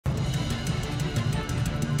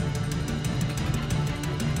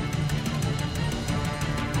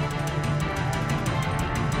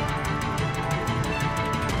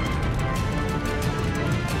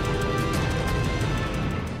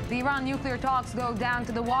nuclear talks go down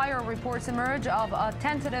to the wire, reports emerge of a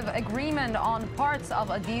tentative agreement on parts of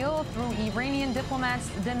a deal through Iranian diplomats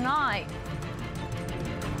deny.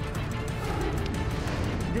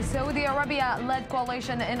 The Saudi Arabia-led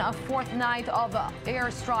coalition in a fourth night of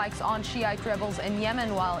airstrikes on Shiite rebels in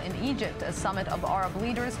Yemen, while in Egypt, a summit of Arab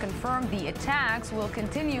leaders confirmed the attacks will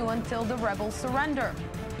continue until the rebels surrender.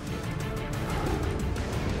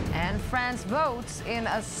 And France votes in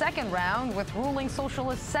a second round, with ruling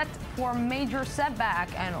socialists set for major setback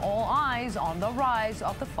and all eyes on the rise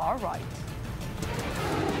of the far right.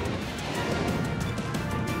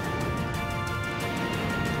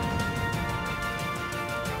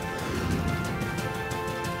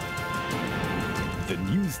 The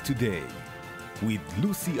News Today with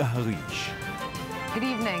Lucy Aharish. Good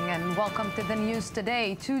evening and welcome to the News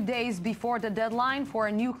Today. 2 days before the deadline for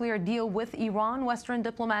a nuclear deal with Iran, Western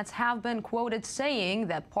diplomats have been quoted saying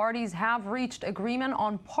that parties have reached agreement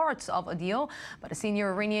on parts of a deal, but a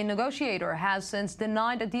senior Iranian negotiator has since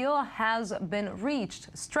denied a deal has been reached,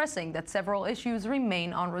 stressing that several issues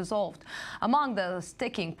remain unresolved. Among the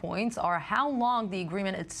sticking points are how long the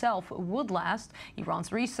agreement itself would last,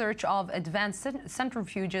 Iran's research of advanced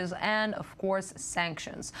centrifuges, and, of course,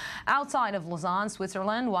 sanctions. Outside of Lausanne,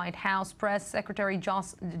 Switzerland, White House Press Secretary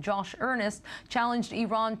Josh Earnest challenged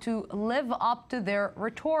Iran to live up to their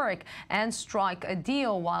rhetoric and strike a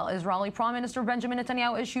deal, while Israeli Prime Minister Benjamin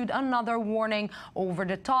Netanyahu issued another warning over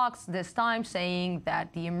the talks, this time saying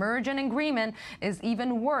that the emergent agreement is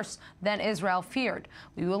even worse than Israel feared.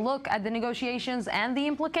 We will look at the negotiations and the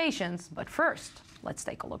implications, but first, let's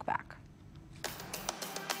take a look back.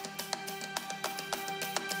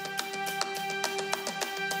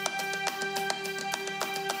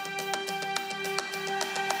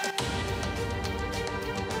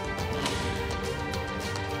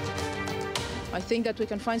 I think that we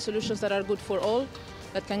can find solutions that are good for all,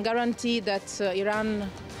 that can guarantee that Iran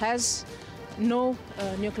has no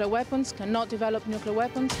nuclear weapons, cannot develop nuclear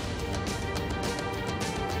weapons.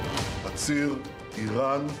 הציר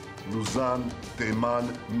איראן, לוזאן, תימן,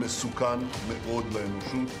 מסוכן מאוד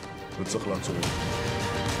לאנושות וצריך לעצור אותו.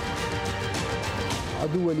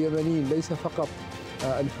 عدو اليمنيين ليس فقط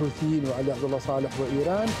الحوثيين وعلي عبد الله صالح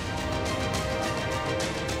وإيران.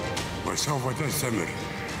 وسوف تستمر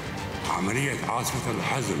عملية عاصفة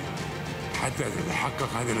الحزم حتى تتحقق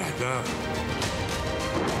هذه الأهداف.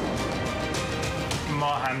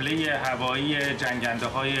 ما حمله هوایی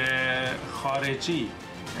جنگنده‌های خارجی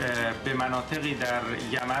به مناطقی در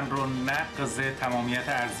یمن رو نقض تمامیت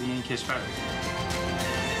ارضی این کشور.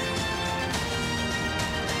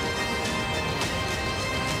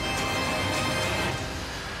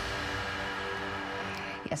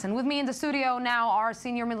 Yes, and with me in the studio now our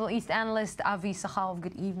senior Middle East analyst Avi Sakharov.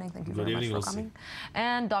 Good evening. Thank you very much for coming.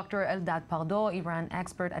 And Dr. Eldad Pardo, Iran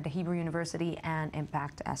expert at the Hebrew University and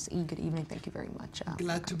Impact SE. Good evening. Thank you very much.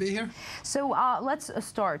 Glad to be here. So let's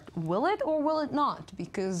start. Will it or will it not?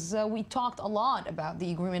 Because we talked a lot about the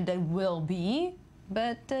agreement that will be,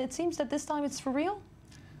 but it seems that this time it's for real.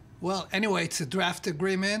 Well, anyway, it's a draft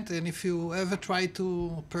agreement, and if you ever try to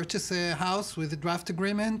purchase a house with a draft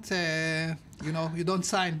agreement, you know, you don't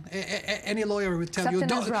sign. Any lawyer will tell you,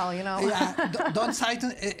 don't. Israel, you know. Yeah, don't sign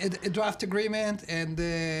a draft agreement, and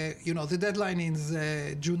you know, the deadline is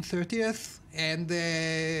June 30th, and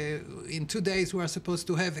in 2 days we are supposed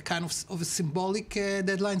to have a kind of a symbolic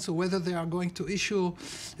deadline. So whether they are going to issue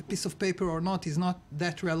a piece of paper or not is not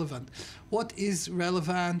that relevant. What is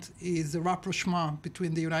relevant is the rapprochement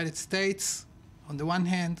between the United States on the one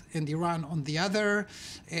hand and Iran on the other.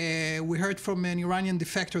 We heard from an Iranian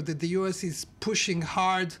defector that the U.S. is pushing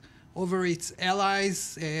hard over its allies,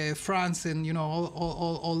 France and, you know,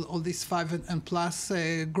 all this 5 and plus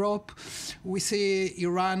group. We see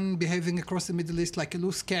Iran behaving across the Middle East like a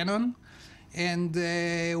loose cannon. And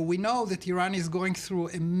we know that Iran is going through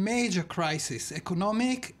a major crisis,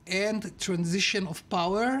 economic and transition of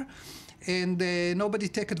power. And nobody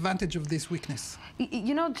take advantage of this weakness.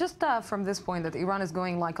 You know, just from this point that Iran is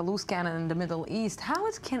going like a loose cannon in the Middle East, how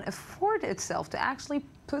it can afford itself to actually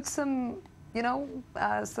put some, you know,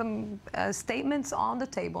 some statements on the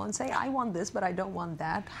table and say, I want this, but I don't want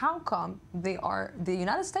that. How come the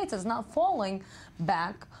United States is not falling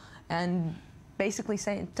back and basically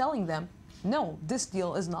telling them, no, this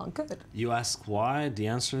deal is not good? You ask why? The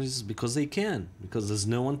answer is because they can. Because there's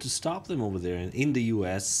no one to stop them over there in the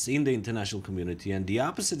U.S., in the international community. And the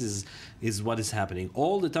opposite is what is happening.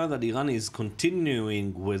 All the time that Iran is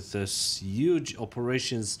continuing with huge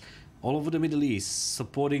operations all over the Middle East,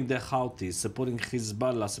 supporting the Houthis, supporting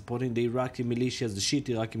Hezbollah, supporting the Iraqi militias, the Shiite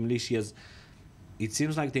Iraqi militias, it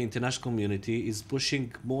seems like the international community is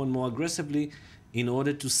pushing more and more aggressively in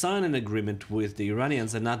order to sign an agreement with the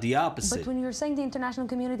Iranians and not the opposite. But when you're saying the international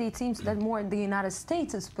community, it seems that more the United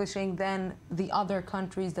States is pushing than the other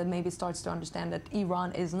countries that maybe starts to understand that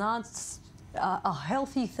Iran is not a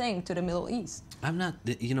healthy thing to the Middle East. I'm not,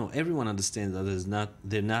 you know, everyone understands that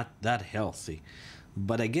they're not that healthy.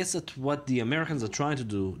 But I guess that what the Americans are trying to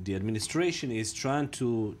do, the administration is trying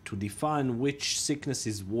to define which sickness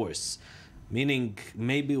is worse. Meaning,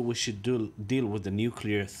 maybe we should deal with the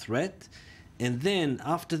nuclear threat. And then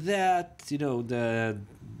after that, you know, the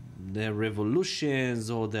revolutions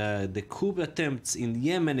or the coup attempts in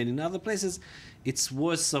Yemen and in other places, it's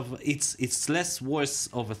less worse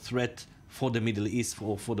of a threat for the Middle East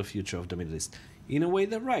or for the future of the Middle East. In a way,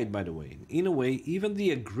 they're right, by the way. In a way, even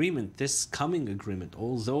the agreement, this coming agreement,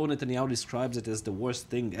 although Netanyahu describes it as the worst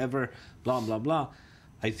thing ever, blah, blah, blah,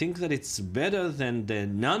 I think that it's better than the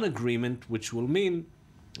non-agreement, which will mean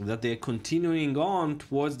that they're continuing on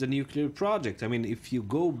towards the nuclear project. I mean, if you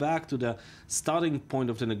go back to the starting point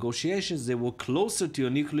of the negotiations, they were closer to a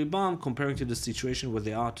nuclear bomb comparing to the situation where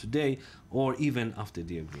they are today, or even after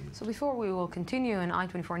the agreement. So before we will continue, and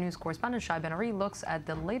I-24 News correspondent Shai Ben-Ari looks at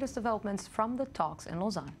the latest developments from the talks in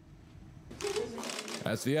Lausanne.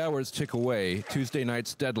 As the hours tick away, Tuesday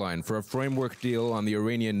night's deadline for a framework deal on the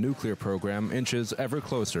Iranian nuclear program inches ever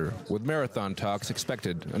closer, with marathon talks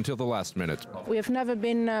expected until the last minute. We have never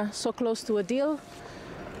been so close to a deal.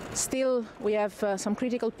 Still, we have some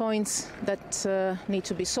critical points that need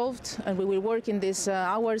to be solved, and we will work in these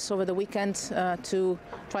hours over the weekend to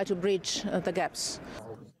try to bridge the gaps.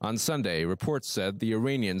 On Sunday, reports said the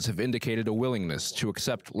Iranians have indicated a willingness to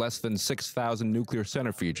accept less than 6,000 nuclear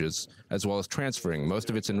centrifuges, as well as transferring most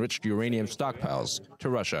of its enriched uranium stockpiles to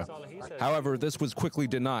Russia. However, this was quickly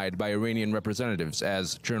denied by Iranian representatives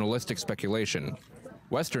as journalistic speculation.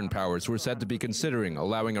 Western powers were said to be considering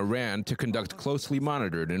allowing Iran to conduct closely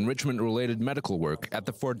monitored enrichment-related medical work at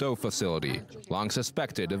the Fordow facility, long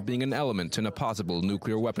suspected of being an element in a possible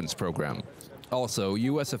nuclear weapons program. Also,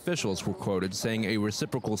 U.S. officials were quoted saying a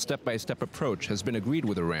reciprocal step-by-step approach has been agreed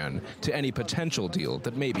with Iran to any potential deal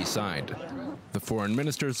that may be signed. The foreign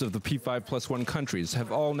ministers of the P5+1 countries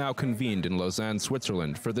have all now convened in Lausanne,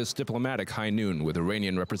 Switzerland for this diplomatic high noon with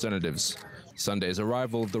Iranian representatives. Sunday's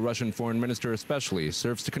arrival of the Russian foreign minister especially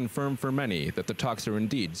serves to confirm for many that the talks are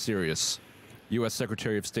indeed serious. U.S.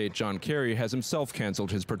 Secretary of State John Kerry has himself canceled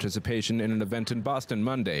his participation in an event in Boston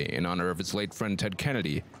Monday in honor of his late friend Ted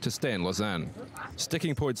Kennedy to stay in Lausanne.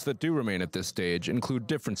 Sticking points that do remain at this stage include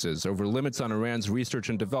differences over limits on Iran's research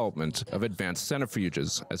and development of advanced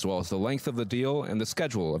centrifuges, as well as the length of the deal and the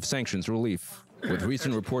schedule of sanctions relief. With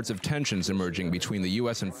recent reports of tensions emerging between the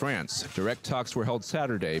U.S. and France, direct talks were held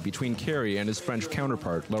Saturday between Kerry and his French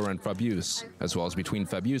counterpart, Laurent Fabius, as well as between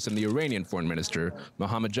Fabius and the Iranian foreign minister,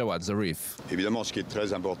 Mohammad Jawad Zarif.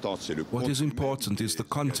 What is important is the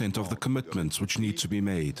content of the commitments which need to be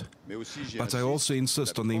made. But I also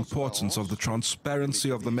insist on the importance of the transparency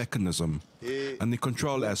of the mechanism and the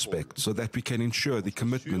control aspect so that we can ensure the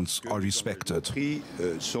commitments are respected.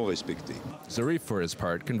 Zarif, for his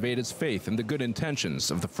part, conveyed his faith in the good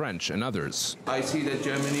intentions of the French and others. I see that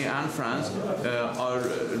Germany and France are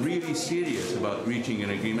really serious about reaching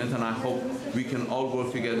an agreement, and I hope we can all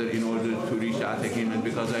work together in order to reach that agreement,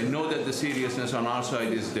 because I know that the seriousness on our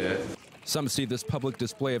side is there. Some see this public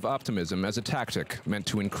display of optimism as a tactic meant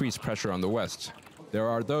to increase pressure on the West. There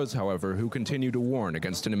are those, however, who continue to warn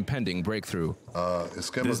against an impending breakthrough.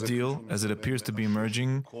 This deal, as it appears to be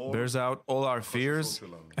emerging, bears out all our fears,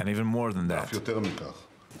 and even more than that.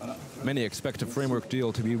 Many expect a framework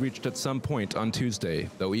deal to be reached at some point on Tuesday,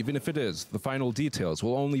 though even if it is, the final details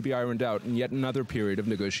will only be ironed out in yet another period of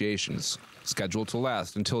negotiations, scheduled to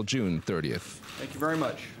last until June 30th. Thank you very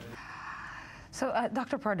much. So,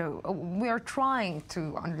 Dr. Pardo, we are trying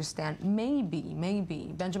to understand,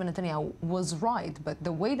 maybe Benjamin Netanyahu was right, but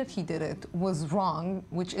the way that he did it was wrong,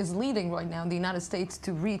 which is leading right now the United States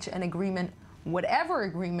to reach an agreement, whatever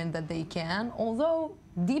agreement that they can, although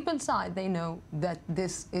deep inside they know that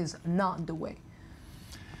this is not the way.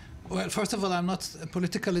 Well, first of all, I'm not a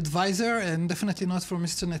political advisor, and definitely not for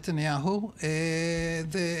Mr. Netanyahu.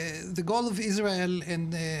 The goal of Israel,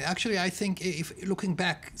 and actually I think if looking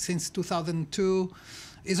back since 2002,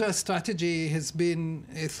 Israel's strategy has been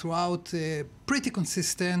throughout pretty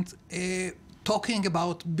consistent, talking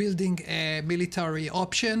about building a military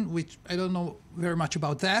option, which I don't know very much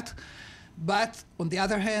about that. But on the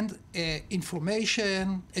other hand,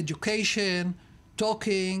 information, education,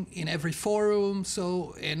 talking in every forum.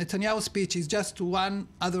 So Netanyahu's speech is just one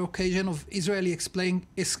other occasion of Israeli explaining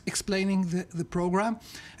the program.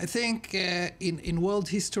 I think in world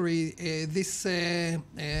history, this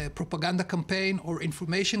propaganda campaign or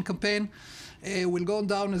information campaign will go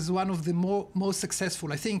down as one of the most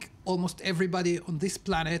successful. I think almost everybody on this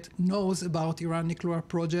planet knows about Iran nuclear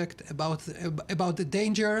project, about the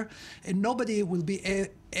danger, and nobody will be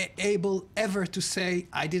able ever to say,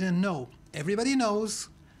 I didn't know. Everybody knows.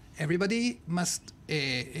 Everybody must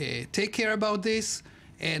take care about this,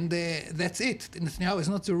 and that's it. Netanyahu is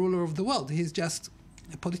not the ruler of the world. He's just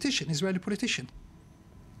a politician, Israeli politician.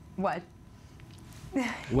 What?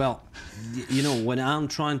 Well, you know, when I'm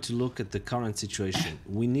trying to look at the current situation,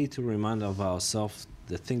 we need to remind of ourselves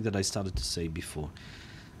the thing that I started to say before.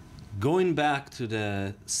 Going back to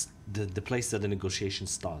the place that the negotiation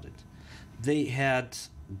started, they had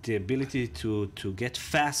the ability to get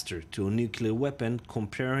faster to a nuclear weapon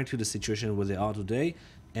comparing to the situation where they are today,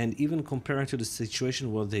 and even comparing to the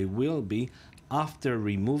situation where they will be after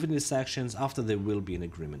removing the sanctions, after there will be an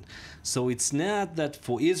agreement. So it's not that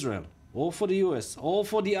for Israel, or for the US, or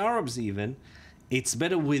for the Arabs even, it's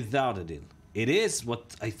better without a deal. It is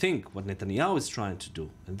what I think what Netanyahu is trying to do.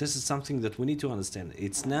 And this is something that we need to understand.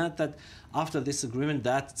 It's not that after this agreement,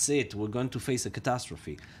 that's it, we're going to face a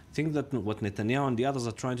catastrophe. I think that what Netanyahu and the others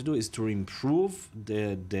are trying to do is to improve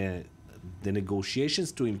the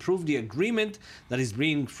negotiations, to improve the agreement that is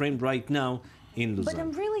being framed right now in Lausanne. But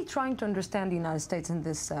I'm really trying to understand the United States in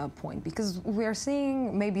this point, because we are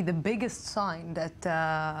seeing maybe the biggest sign that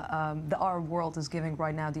the Arab world is giving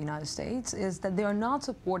right now to the United States is that they are not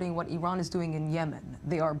supporting what Iran is doing in Yemen.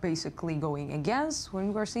 They are basically going against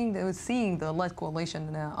when we are seeing the allied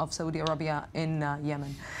coalition of Saudi Arabia in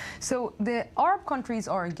Yemen. So the Arab countries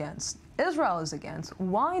are against. Israel is against.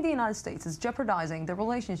 Why the United States is jeopardizing the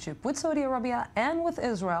relationship with Saudi Arabia and with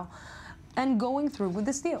Israel and going through with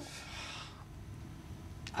this deal?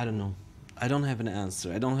 I don't know. I don't have an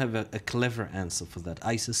answer. I don't have a clever answer for that.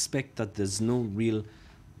 I suspect that there's no real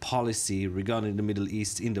policy regarding the Middle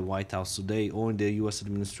East in the White House today or in the U.S.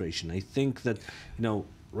 administration. I think that, you know,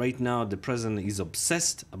 right now the president is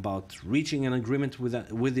obsessed about reaching an agreement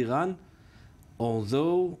with Iran,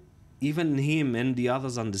 although even him and the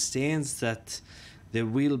others understands that there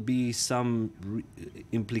will be some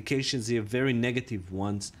implications here, very negative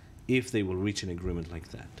ones, if they will reach an agreement like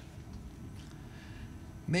that.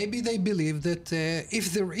 Maybe they believe that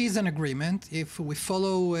if there is an agreement, if we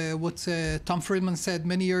follow what Tom Friedman said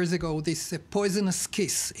many years ago, this poisonous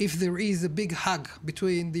kiss, if there is a big hug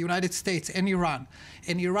between the United States and Iran,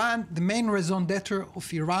 the main raison d'etre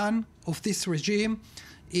of Iran, of this regime,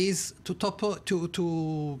 is to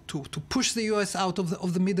push the U.S. out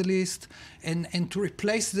of the Middle East and to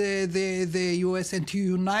replace the U.S. and to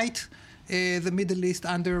unite the Middle East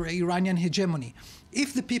under Iranian hegemony.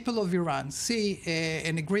 If the people of Iran see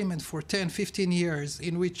an agreement for 10, 15 years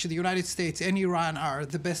in which the United States and Iran are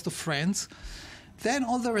the best of friends, then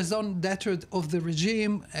all the raison d'etre of the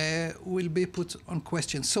regime will be put on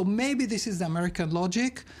question. So maybe this is the American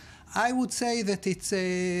logic. I would say that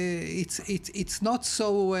it's not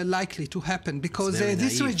so likely to happen because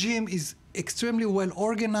this regime is extremely well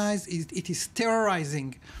organized. It is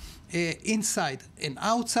terrorizing inside and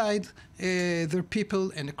outside their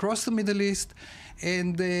people and across the Middle East.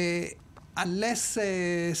 And unless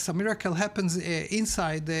some miracle happens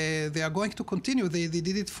inside, they are going to continue. They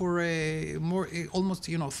did it for almost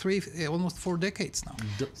 4 decades now.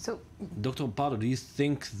 Dr. Pardo, do you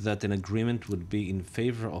think that an agreement would be in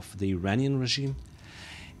favor of the Iranian regime?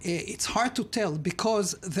 It's hard to tell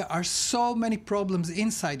because there are so many problems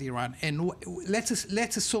inside Iran. And let's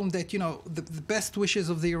assume that the best wishes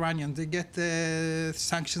of the Iranians, they get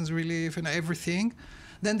sanctions relief and everything.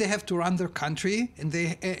 Then they have to run their country, and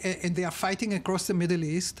they are fighting across the Middle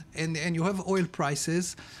East, and you have oil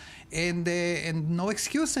prices, and no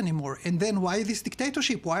excuse anymore. And then why this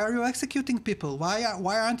dictatorship? Why are you executing people?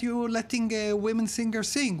 Why aren't you letting women singers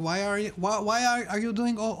sing? Why are you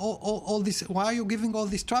doing all this? Why are you giving all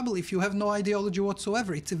this trouble if you have no ideology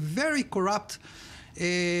whatsoever? It's a very corrupt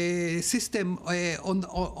system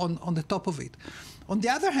on the top of it. On the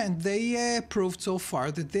other hand, they proved so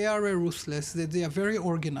far that they are ruthless, that they are very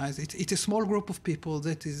organized. It's a small group of people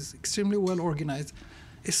that is extremely well organized.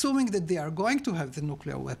 Assuming that they are going to have the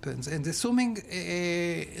nuclear weapons and assuming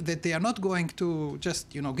that they are not going to just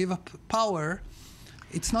give up power,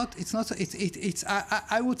 I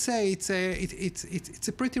would say it's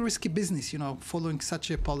a pretty risky business, following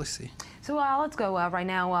such a policy. So let's go right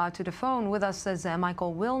now to the phone. With us is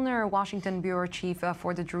Michael Wilner, Washington Bureau Chief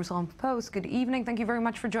for the Jerusalem Post. Good evening. Thank you very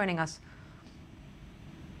much for joining us.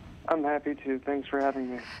 I'm happy to. Thanks for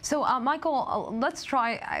having me. So, Michael, let's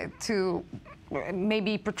try to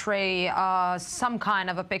maybe portray some kind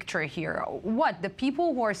of a picture here. What, the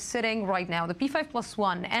people who are sitting right now, the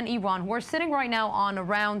P5+1 and Iran, who are sitting right now on a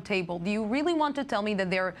round table, do you really want to tell me that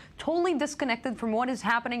they're totally disconnected from what is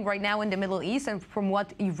happening right now in the Middle East and from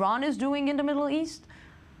what Iran is doing in the Middle East?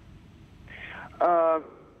 I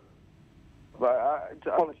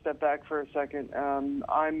want to step back for a second.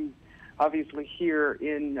 I'm obviously here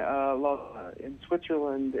in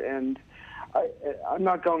Switzerland, and I'm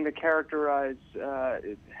not going to characterize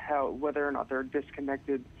whether or not they're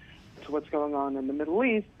disconnected to what's going on in the Middle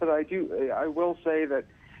East, but I will say that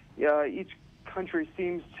each country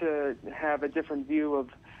seems to have a different view of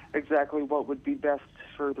exactly what would be best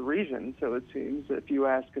for the region. So it seems if you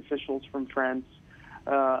ask officials from France,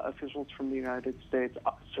 officials from the United States,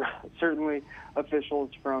 certainly officials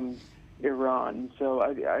from Iran. So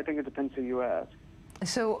I think it depends who you ask.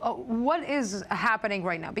 So what is happening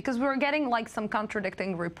right now? Because we're getting like some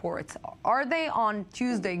contradicting reports. Are they on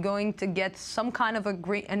Tuesday going to get some kind of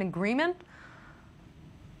an agreement?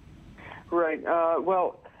 Right.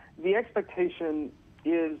 Well, the expectation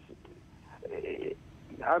is,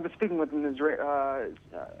 I was speaking with a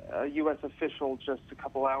U.S. official just a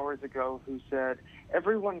couple hours ago who said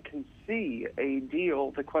everyone can see a deal.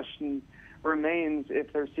 The question remains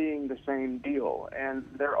if they're seeing the same deal. And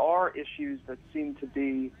there are issues that seem to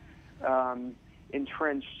be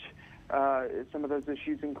entrenched. Some of those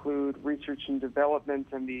issues include research and development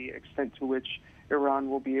and the extent to which Iran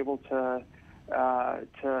will be able to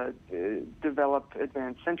develop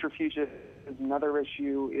advanced centrifuges. Another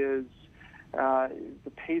issue is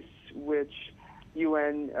the pace which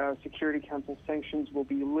UN Security Council sanctions will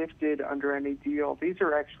be lifted under any deal. These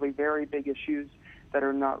are actually very big issues that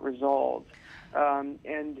are not resolved.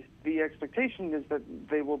 And the expectation is that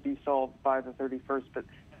they will be solved by the 31st, but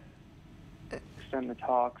extend the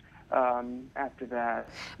talks after that.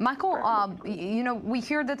 Michael, you know, we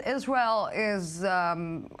hear that Israel is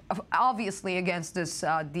obviously against this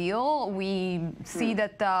deal. We see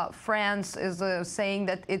that France is saying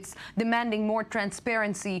that it's demanding more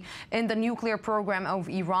transparency in the nuclear program of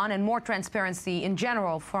Iran and more transparency in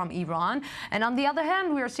general from Iran. And on the other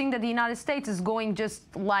hand, we are seeing that the United States is going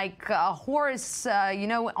just like a horse, you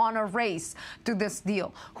know, on a race to this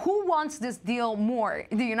deal. Who wants this deal more,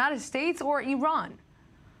 the United States or Iran?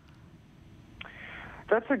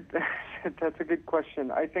 That's a good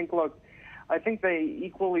question. I think, look, I think they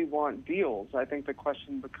equally want deals. I think the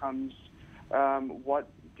question becomes, what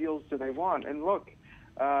deals do they want? And look,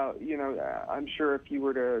 you know, I'm sure if you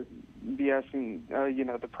were to be asking, you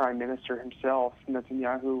know, the Prime Minister himself,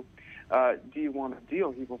 Netanyahu, do you want a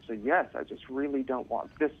deal? He will say, yes, I just really don't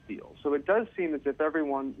want this deal. So it does seem as if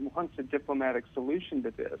everyone wants a diplomatic solution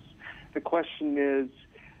to this. The question is,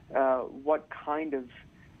 what kind of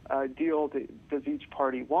deal does each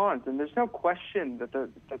party want? And there's no question that the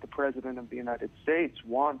President of the United States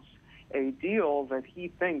wants a deal that he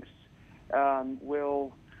thinks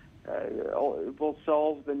will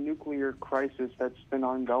solve the nuclear crisis that's been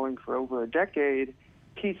ongoing for over a decade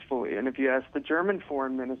peacefully. And if you ask the German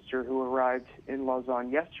foreign minister who arrived in Lausanne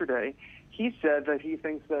yesterday, he said that he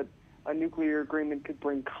thinks that a nuclear agreement could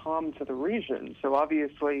bring calm to the region. So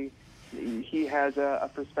obviously he has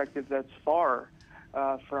a perspective that's far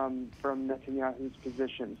from Netanyahu's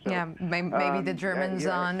position. So, yeah, maybe the Germans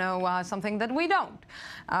know something that we don't.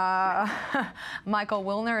 Michael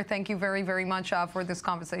Wilner, thank you very, very much for this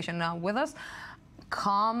conversation with us.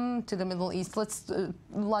 Calm to the Middle East.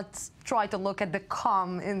 Let's try to look at the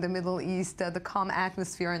calm in the Middle East, the calm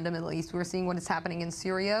atmosphere in the Middle East. We're seeing what is happening in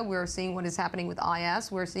Syria. We're seeing what is happening with IS.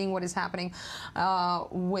 We're seeing what is happening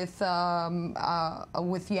with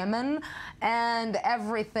Yemen and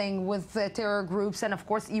everything with terror groups, and of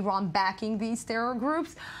course Iran backing these terror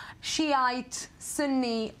groups. Shiite,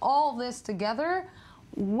 Sunni, all this together.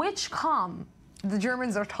 Which calm the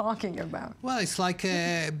Germans are talking about? Well, it's like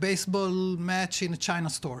a baseball match in a China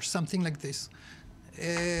store, something like this.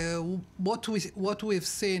 What we've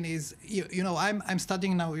seen is, you know, I'm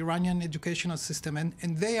studying now Iranian educational system,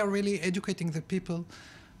 and they are really educating the people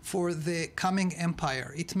for the coming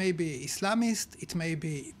empire. It may be Islamist, it may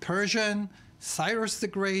be Persian, Cyrus the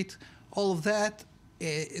Great, all of that.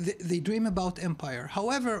 They dream about empire.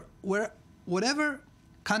 However, whatever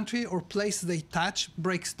country or place they touch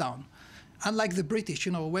breaks down. Unlike the British,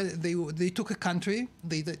 you know, where they took a country,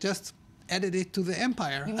 they just added it to the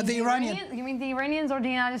empire. You mean you mean the Iranians or the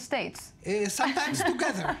United States? Sometimes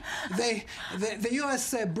together. The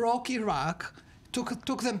U.S. broke Iraq,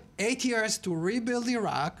 took them 8 years to rebuild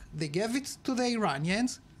Iraq. They gave it to the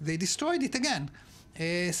Iranians. They destroyed it again.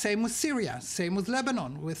 Same with Syria, same with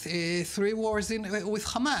Lebanon, with 3 wars with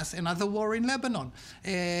Hamas, another war in Lebanon.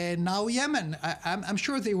 Now Yemen, I'm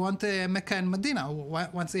sure they want Mecca and Medina.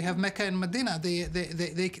 Once they have Mecca and Medina,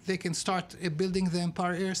 they can start building the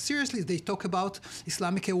empire seriously. They talk about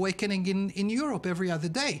Islamic awakening in Europe every other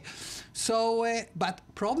day. So, but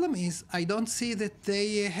problem is, I don't see that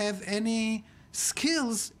they have any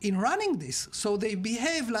skills in running this, so they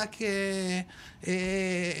behave like a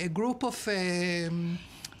group of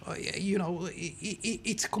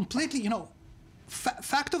it's completely,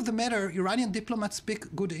 fact of the matter, Iranian diplomats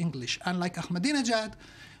speak good English, unlike Ahmadinejad,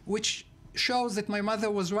 which shows that my mother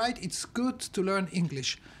was right. It's good to learn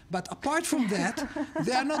English, but apart from that,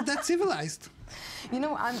 they are not that civilized.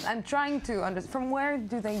 I'm trying to understand, from where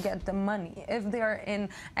do they get the money? If they're in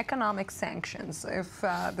economic sanctions, if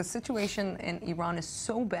the situation in Iran is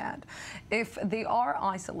so bad, if they are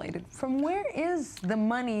isolated, from where is the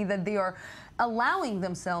money that they are allowing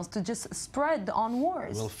themselves to just spread on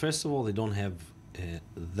wars? Well, first of all, they don't have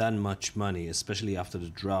that much money, especially after the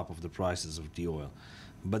drop of the prices of the oil.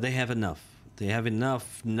 But they have enough. They have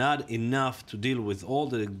enough, not enough to deal with all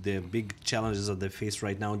the big challenges that they face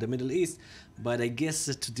right now in the Middle East, but I guess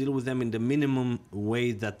to deal with them in the minimum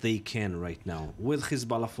way that they can right now. With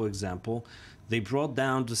Hezbollah, for example, they brought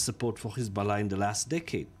down the support for Hezbollah in the last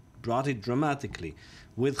decade, brought it dramatically.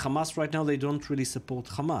 With Hamas right now, they don't really support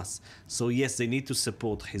Hamas. So yes, they need to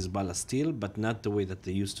support Hezbollah still, but not the way that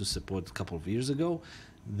they used to support a couple of years ago.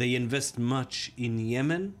 They invest much in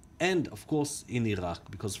Yemen, and of course in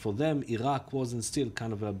Iraq, because for them Iraq wasn't still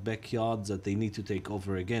kind of a backyard that they need to take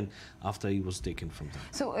over again after it was taken from them.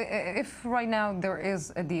 So if right now there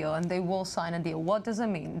is a deal and they will sign a deal, what does it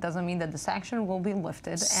mean? Does it mean that the sanction will be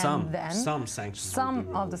lifted some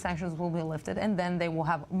of the sanctions will be lifted, and then they will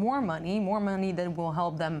have more money that will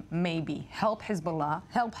help them maybe help Hezbollah,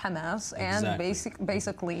 help Hamas, and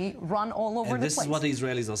basically run all over the place? And this is what the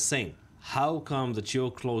Israelis are saying. How come that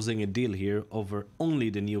you're closing a deal here over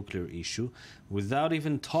only the nuclear issue without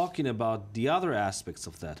even talking about the other aspects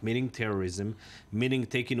of that, meaning terrorism, meaning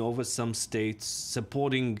taking over some states,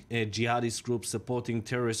 supporting jihadist groups, supporting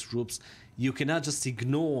terrorist groups? You cannot just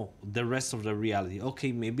ignore the rest of the reality.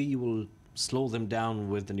 Okay, maybe you will slow them down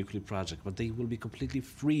with the nuclear project, but they will be completely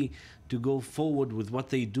free to go forward with what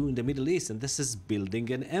they do in the Middle East. And this is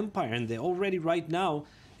building an empire. And they're already right now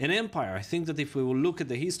an empire. I think that if we will look at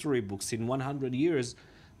the history books in 100 years,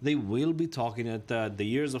 they will be talking at the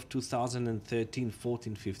years of 2013,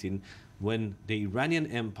 14, 15, when the Iranian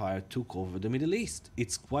Empire took over the Middle East.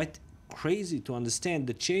 It's quite crazy to understand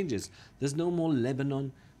the changes. There's no more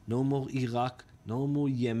Lebanon, no more Iraq, no more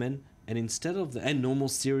Yemen, and instead of that, and no more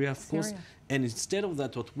Syria, of course. And instead of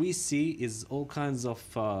that, what we see is all kinds of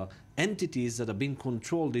entities that are being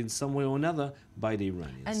controlled in some way or another by the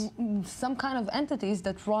Iranians. And some kind of entities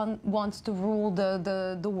that wants to rule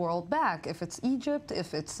the world back. If it's Egypt,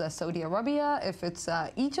 if it's Saudi Arabia, if it's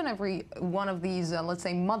each and every one of these, let's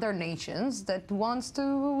say, mother nations that wants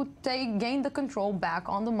to gain the control back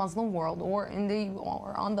on the Muslim world or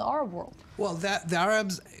on the Arab world. Well, the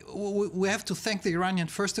Arabs, we have to thank the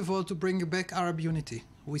Iranians, first of all, to bring back Arab unity.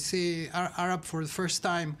 We see Arab for the first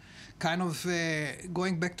time kind of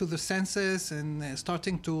going back to the census and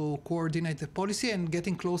starting to coordinate the policy and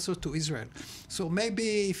getting closer to Israel. So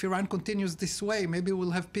maybe if Iran continues this way, maybe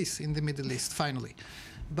we'll have peace in the Middle East finally.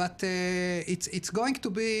 But it's going to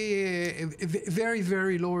be a very,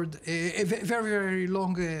 very long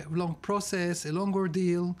process, a long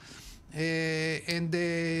ordeal. And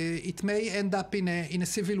it may end up in a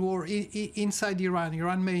civil war inside Iran.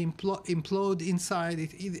 Iran may implode inside.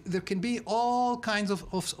 There can be all kinds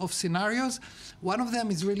of scenarios. One of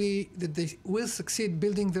them is really that they will succeed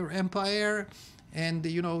building their empire and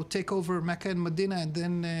take over Mecca and Medina and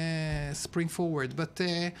then spring forward. But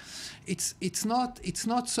it's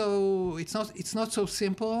not so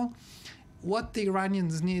simple. What the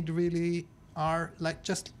Iranians need really are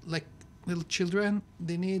just like little children.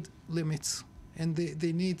 They need limits and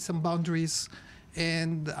they need some boundaries,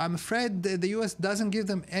 and I'm afraid the US doesn't give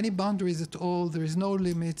them any boundaries at all. There is no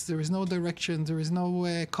limits, there is no direction, there is no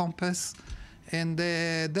compass, and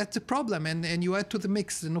that's a problem. And you add to the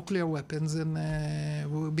mix the nuclear weapons, and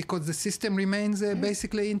because the system remains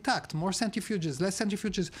basically intact, more centrifuges, less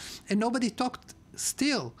centrifuges, and nobody talked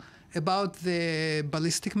still about the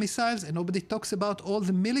ballistic missiles, and nobody talks about all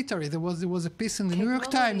the military. There was a piece in the New York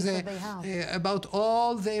Times about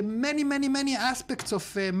all the many aspects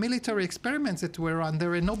of military experiments that were on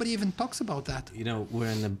there, and nobody even talks about that.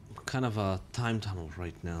 We're in a kind of a time tunnel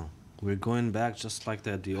right now. We're going back just like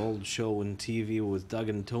the old show on TV with Doug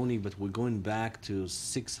and Tony, but we're going back to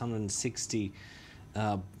 660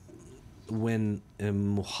 when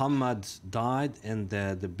Muhammad died and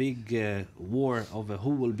the big war over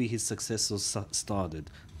who will be his successor started,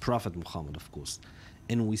 Prophet Muhammad, of course.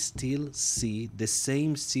 And we still see the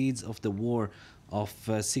same seeds of the war of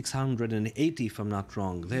 680, if I'm not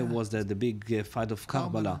wrong. There was the big fight of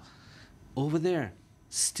Karbala. Over there,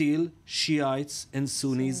 still Shiites and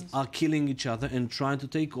Sunnis are killing each other and trying to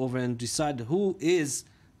take over and decide who is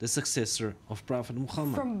the successor of Prophet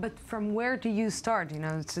Muhammad. But from where do you start? You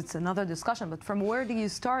know, it's another discussion, but from where do you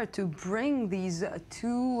start to bring these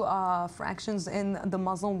two fractions in the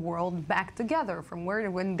Muslim world back together? From where,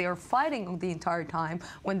 when they're fighting the entire time,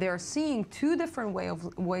 when they're seeing two different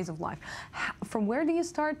ways of life, from where do you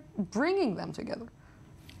start bringing them together?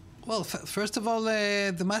 Well, first of all,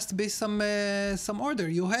 there must be some order.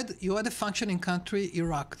 You had a functioning country,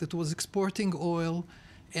 Iraq, that was exporting oil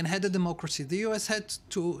and had a democracy. The U.S. had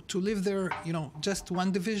to live there, you know, just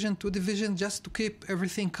one division, two divisions, just to keep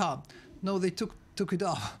everything calm. No, they took it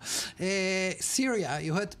off. Syria,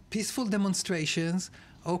 you had peaceful demonstrations.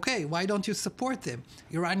 Okay, why don't you support them?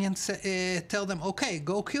 Iranians tell them, okay,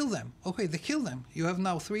 go kill them. Okay, they kill them. You have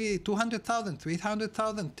now 200,000,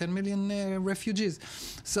 300,000, 10 million refugees.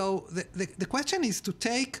 So the question is to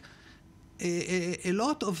take a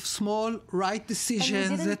lot of small right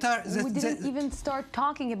decisions we didn't even start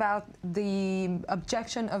talking about the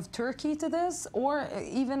objection of Turkey to this, or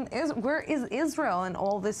even where is Israel in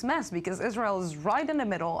all this mess? Because Israel is right in the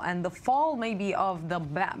middle, and the fall maybe of the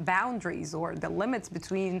boundaries or the limits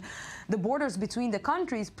between the borders between the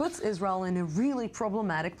countries puts Israel in a really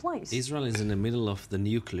problematic place. Israel is in the middle of the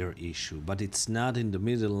nuclear issue, but it's not in the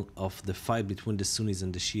middle of the fight between the Sunnis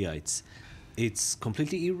and the Shiites. It's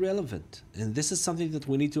completely irrelevant, and this is something that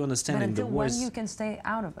we need to understand. But until when you can stay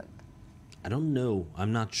out of it? I don't know.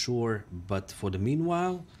 I'm not sure. But for the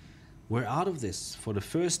meanwhile, we're out of this. For the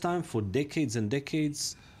first time for decades and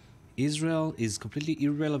decades, Israel is completely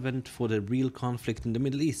irrelevant for the real conflict in the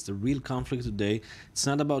Middle East. The real conflict today, it's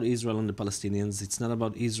not about Israel and the Palestinians. It's not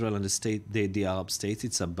about Israel and the Arab states.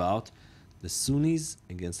 It's about the Sunnis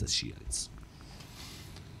against the Shiites.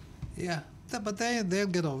 Yeah. But they'll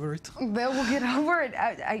get over it. They will get over it.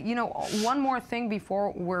 You know, one more thing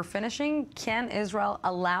before we're finishing. Can Israel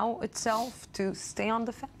allow itself to stay on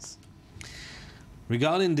the fence?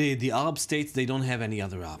 Regarding the Arab states, they don't have any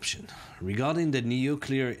other option. Regarding the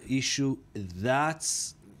nuclear issue,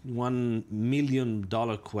 that's $1 million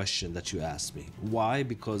question that you asked me. Why?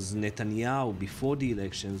 Because Netanyahu, before the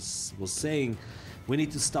elections, was saying, we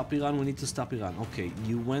need to stop Iran, we need to stop Iran. Okay,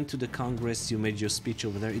 you went to the Congress, you made your speech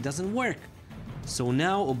over there, it doesn't work. So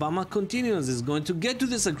now Obama continues, is going to get to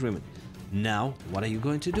this agreement. Now, what are you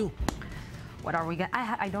going to do? What are we going to...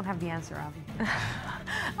 I don't have the answer, Avi.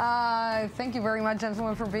 Thank you very much,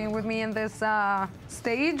 gentlemen, for being with me in this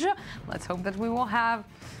stage. Let's hope that we will have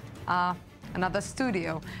another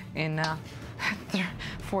studio in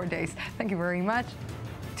 4 days. Thank you very much.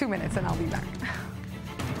 2 minutes and I'll be back.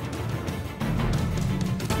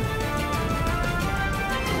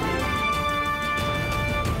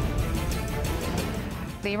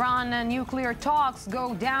 The Iran nuclear talks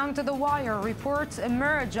go down to the wire. Reports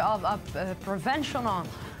emerge of a provisional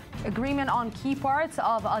agreement on key parts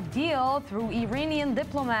of a deal through Iranian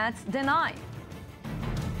diplomats deny.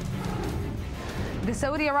 The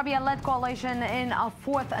Saudi Arabia-led coalition in a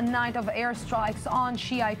fourth night of airstrikes on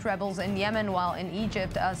Shiite rebels in Yemen, while in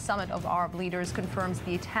Egypt, a summit of Arab leaders confirms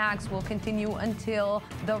the attacks will continue until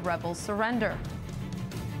the rebels surrender.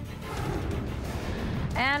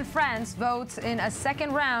 And France votes in a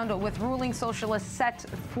second round with ruling socialists set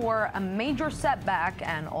for a major setback,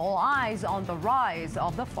 and all eyes on the rise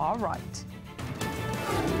of the far right.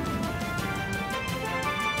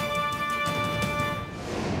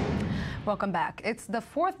 Welcome back. It's the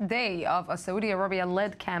fourth day of a Saudi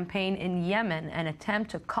Arabia-led campaign in Yemen, an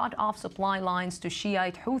attempt to cut off supply lines to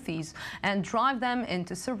Shiite Houthis and drive them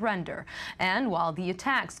into surrender. And while the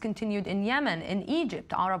attacks continued in Yemen, in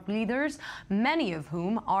Egypt, Arab leaders, many of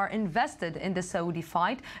whom are invested in the Saudi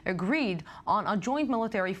fight, agreed on a joint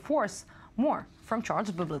military force. More from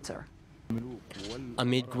Charles Biblitzer.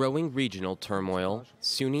 Amid growing regional turmoil,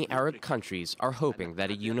 Sunni Arab countries are hoping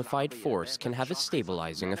that a unified force can have a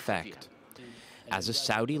stabilizing effect. As a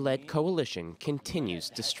Saudi-led coalition continues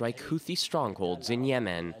to strike Houthi strongholds in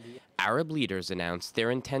Yemen, Arab leaders announced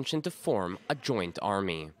their intention to form a joint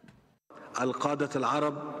army. A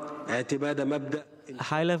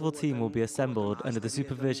high-level team will be assembled under the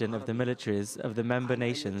supervision of the militaries of the member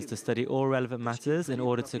nations to study all relevant matters in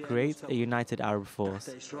order to create a united Arab force.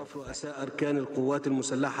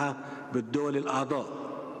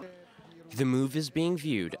 The move is being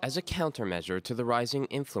viewed as a countermeasure to the rising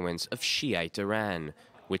influence of Shiite Iran,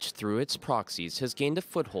 which through its proxies has gained a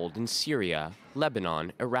foothold in Syria,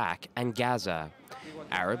 Lebanon, Iraq, and Gaza.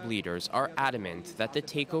 Arab leaders are adamant that the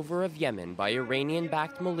takeover of Yemen by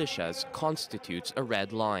Iranian-backed militias constitutes a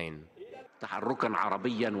red line.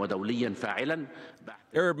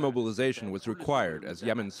 Arab mobilization was required as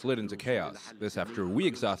Yemen slid into chaos, this after we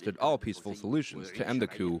exhausted all peaceful solutions to end the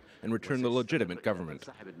coup and return the legitimate government.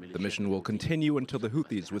 The mission will continue until the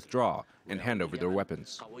Houthis withdraw and hand over their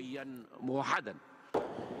weapons.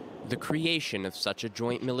 The creation of such a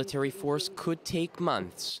joint military force could take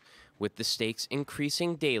months, with the stakes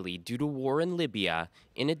increasing daily due to war in Libya,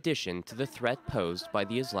 in addition to the threat posed by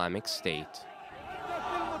the Islamic State.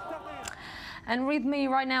 And with me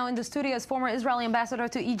right now in the studio is former Israeli ambassador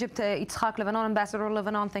to Egypt, Yitzhak Lebanon. Ambassador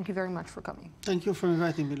Lebanon, thank you very much for coming. Thank you for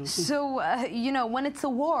inviting me, Lucy. So, you know, when it's a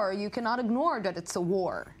war, you cannot ignore that it's a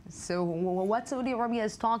war. So what Saudi Arabia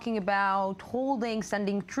is talking about holding,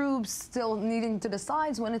 sending troops, still needing to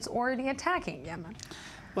decide when it's already attacking Yemen.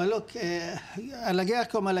 Well, look, à la guerre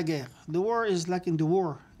comme à la guerre. The war is like in the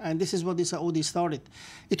war, and this is what the Saudi started.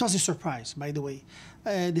 It was a surprise, by the way.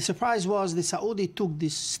 The surprise was the Saudi took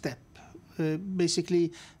this step.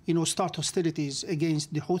 Basically, you know, start hostilities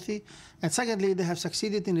against the Houthi. And secondly, they have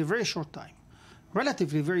succeeded in a very short time,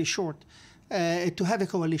 relatively very short, to have a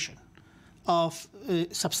coalition of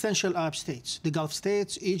substantial Arab states, the Gulf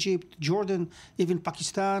states, Egypt, Jordan, even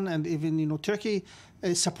Pakistan, and even, you know, Turkey,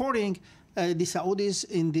 supporting the Saudis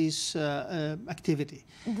in this activity.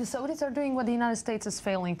 The Saudis are doing what the United States is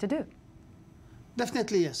failing to do.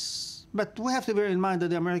 Definitely, yes. But we have to bear in mind that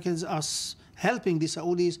the Americans are helping the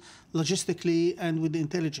Saudis logistically and with the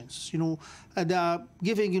intelligence. You know, they are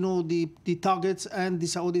giving, you know, the targets, and the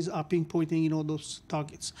Saudis are pinpointing, you know, those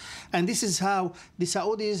targets. And this is how the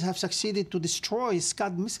Saudis have succeeded to destroy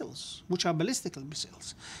Scud missiles, which are ballistic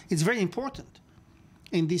missiles. It's very important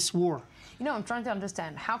in this war. You know, I'm trying to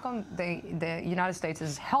understand, how come the United States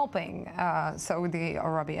is helping Saudi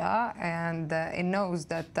Arabia, and it knows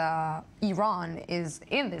that Iran is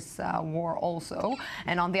in this war also,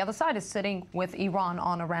 and on the other side is sitting with Iran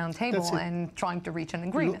on a round table and trying to reach an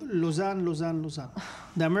agreement? Lausanne.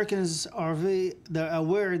 The Americans are they're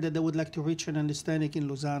aware that they would like to reach an understanding in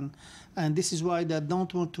Lausanne, and this is why they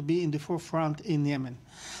don't want to be in the forefront in Yemen.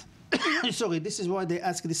 Sorry, this is why they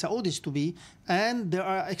ask the Saudis to be, and they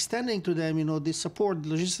are extending to them, you know, the support,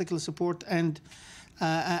 logistical support, and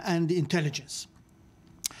the intelligence.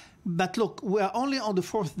 But look, we are only on the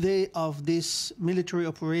 4th day of this military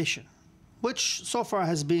operation, which so far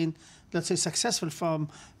has been, let's say, successful from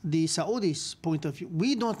the Saudis' point of view.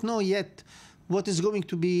 We don't know yet what is going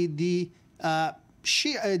to be the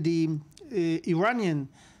Iranian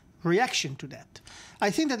reaction to that. I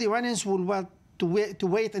think that the Iranians will want to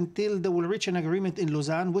wait until they will reach an agreement in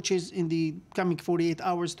Lausanne, which is in the coming 48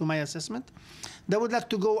 hours to my assessment. They would like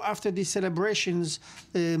to go after the celebrations,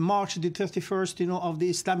 March the 31st, you know, of the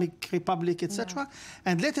Islamic Republic, etc.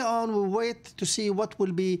 And later on, we'll wait to see what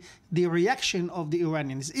will be the reaction of the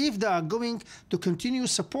Iranians. If they are going to continue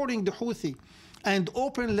supporting the Houthi and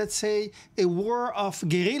open, let's say, a war of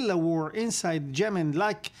guerrilla war inside Yemen,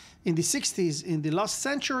 like in the 60s in the last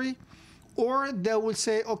century, or they will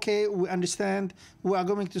say, okay, we understand, we are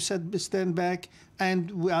going to stand back, and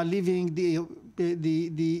we are leaving the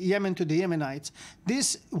Yemen to the Yemenites.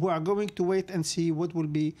 This, we are going to wait and see what will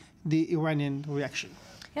be the Iranian reaction.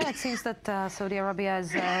 Yeah, it seems that Saudi Arabia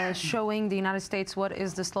is showing the United States what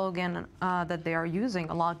is the slogan that they are using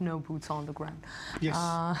a lot: no boots on the ground. Yes.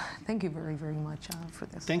 Thank you very, very much for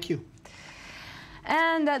this. Thank you.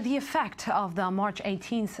 And the effect of the March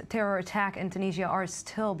 18th terror attack in Tunisia are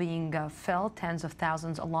still being felt. Tens of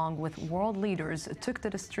thousands, along with world leaders, took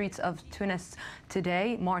to the streets of Tunis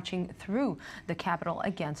today, marching through the capital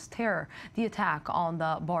against terror. The attack on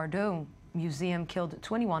the Bardo Museum killed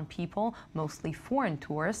 21 people, mostly foreign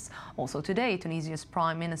tourists. Also today, Tunisia's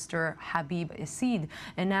Prime Minister Habib Essid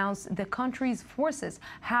announced the country's forces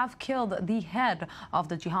have killed the head of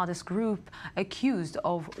the jihadist group accused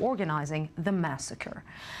of organizing the massacre.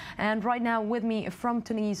 And right now with me from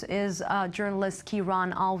Tunis is journalist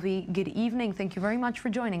Kiran Alvi. Good evening. Thank you very much for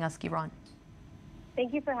joining us, Kiran.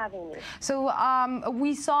 Thank you for having me. So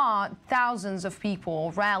we saw thousands of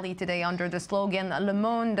people rally today under the slogan Le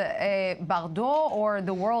Monde est Bardo, or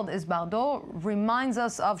the world is Bardo. Reminds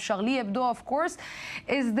us of Charlie Hebdo, of course.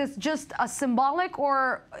 Is this just a symbolic,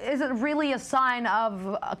 or is it really a sign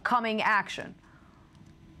of coming action?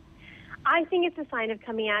 I think it's a sign of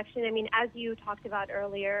coming action. I mean, as you talked about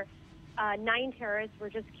earlier, 9 terrorists were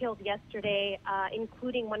just killed yesterday,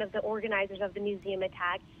 including one of the organizers of the museum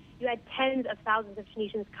attack. You had tens of thousands of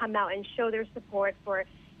Tunisians come out and show their support for,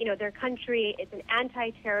 their country. It's an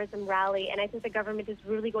anti-terrorism rally, and I think the government is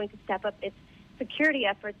really going to step up its security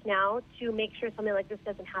efforts now to make sure something like this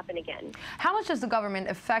doesn't happen again. How much is the government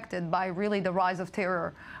affected by really the rise of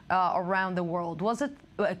terror around the world? Was it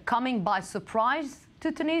coming by surprise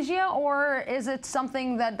to Tunisia, or is it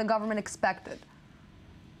something that the government expected?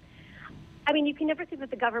 I mean, you can never say that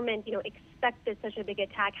the government, expected such a big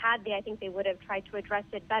attack. Had they, I think they would have tried to address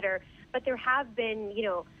it better. But there have been,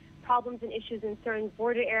 problems and issues in certain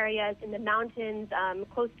border areas, in the mountains,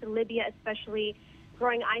 close to Libya especially.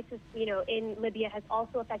 Growing ISIS, in Libya has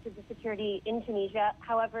also affected the security in Tunisia.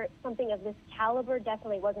 However, something of this caliber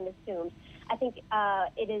definitely wasn't assumed. I think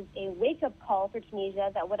it is a wake-up call for Tunisia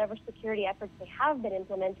that whatever security efforts they have been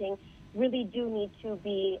implementing really do need to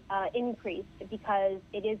be increased, because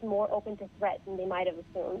it is more open to threat than they might have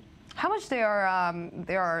assumed. How much they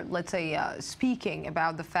are, let's say, speaking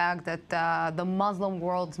about the fact that the Muslim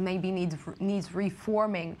world maybe needs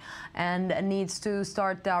reforming and needs to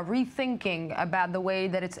start rethinking about the way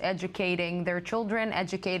that it's educating their children,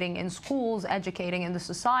 educating in schools, educating in the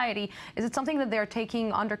society. Is it something that they're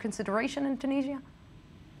taking under consideration in Tunisia?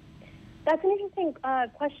 That's an interesting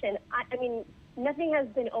question. I mean, nothing has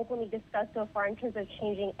been openly discussed so far in terms of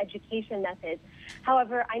changing education methods.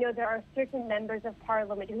 However, I know there are certain members of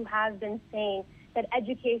parliament who have been saying that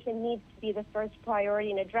education needs to be the first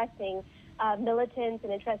priority in addressing militants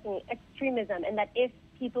and addressing extremism, and that if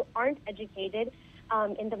people aren't educated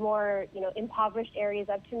in the more impoverished areas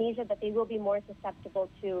of Tunisia, that they will be more susceptible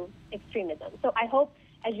to extremism. So I hope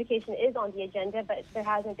education is on the agenda, but there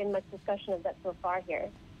hasn't been much discussion of that so far here.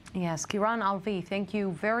 Yes, Kiran Alvi, thank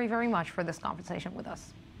you very, very much for this conversation with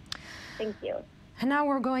us. Thank you. And now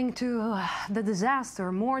we're going to the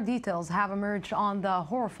disaster. More details have emerged on the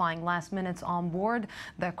horrifying last minutes on board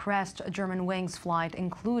the crashed Germanwings flight,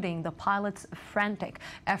 including the pilot's frantic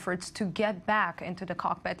efforts to get back into the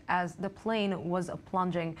cockpit as the plane was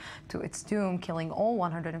plunging to its doom, killing all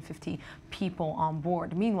 150 people on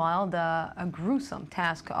board. Meanwhile, the gruesome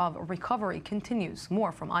task of recovery continues.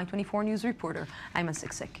 More from I-24 News reporter Ayman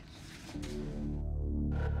Siksik.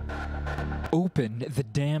 Open the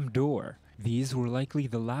damn door. These were likely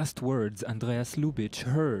the last words Andreas Lubitsch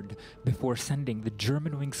heard before sending the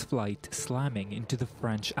Germanwings flight slamming into the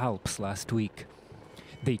French Alps last week.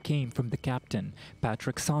 They came from the captain,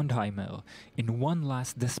 Patrick Sondheimer, in one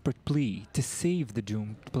last desperate plea to save the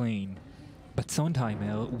doomed plane. But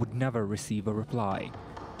Sondheimer would never receive a reply.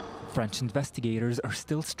 French investigators are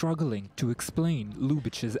still struggling to explain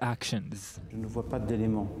Lubitsch's actions.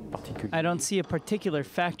 I don't see a particular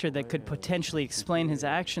factor that could potentially explain his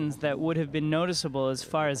actions that would have been noticeable as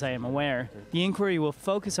far as I am aware. The inquiry will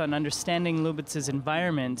focus on understanding Lubitsch's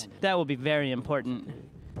environment. That will be very important.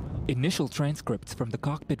 Initial transcripts from the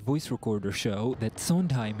cockpit voice recorder show that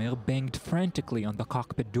Sondheimer banged frantically on the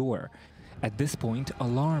cockpit door. At this point,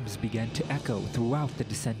 alarms began to echo throughout the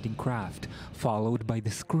descending craft, followed by the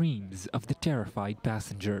screams of the terrified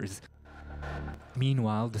passengers.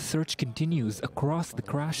 Meanwhile, the search continues across the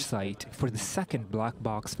crash site for the second black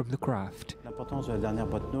box from the craft.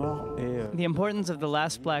 The importance of the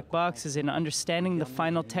last black box is in understanding the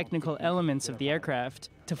final technical elements of the aircraft,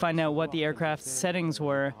 to find out what the aircraft's settings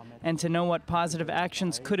were, and to know what positive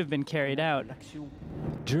actions could have been carried out.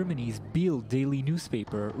 Germany's Bild daily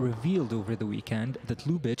newspaper revealed over the weekend that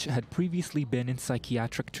Lubitsch had previously been in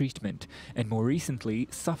psychiatric treatment and more recently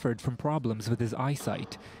suffered from problems with his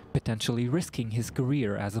eyesight, potentially risking his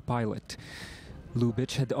career as a pilot.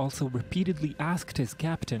 Lubitsch had also repeatedly asked his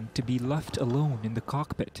captain to be left alone in the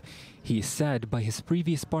cockpit. He is said by his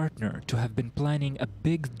previous partner to have been planning a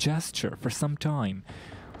big gesture for some time,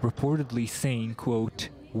 reportedly saying, quote,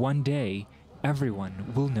 "One day,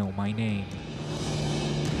 everyone will know my name."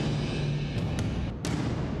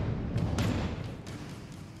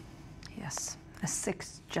 Yes, a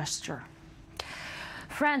sixth gesture.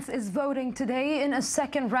 France is voting today in a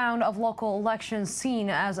second round of local elections seen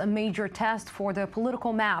as a major test for the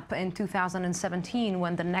political map in 2017,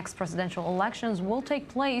 when the next presidential elections will take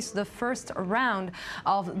place. The first round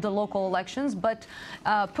of the local elections but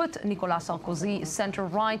put Nicolas Sarkozy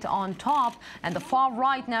center-right on top and the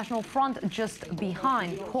far-right National Front just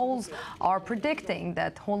behind. Polls are predicting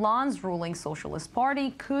that Hollande's ruling Socialist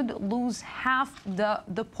Party could lose half the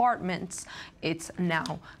departments it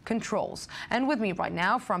now controls. And with me right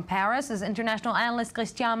now from Paris is international analyst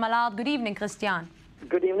Christian Mallard. Good evening, Christian.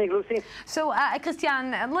 Good evening, Lucy. So,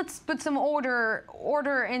 Christian, let's put some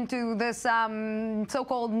order into this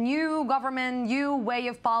so-called new government, new way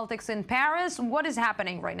of politics in Paris. What is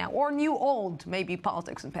happening right now? Or new old, maybe,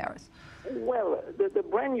 politics in Paris? Well, the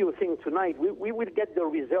brand new thing tonight, we will get the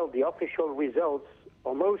result, the official results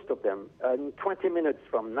or most of them, in 20 minutes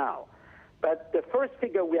from now. But the first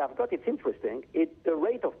figure we have got, it's interesting, it's the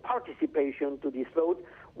rate of participation to this vote,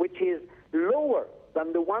 which is lower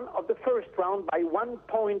than the one of the first round by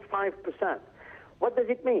 1.5%. What does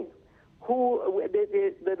it mean?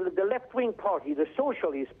 The left-wing party, the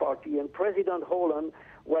Socialist Party, and President Hollande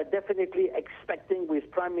were definitely expecting with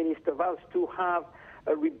Prime Minister Valls to have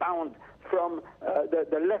a rebound from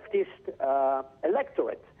the leftist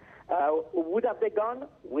electorate. Would have they gone?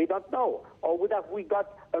 We don't know. Or would have we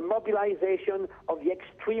got a mobilization of the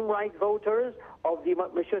extreme right voters, of the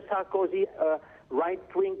Monsieur Sarkozy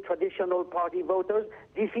right-wing traditional party voters?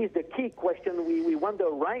 This is the key question we wonder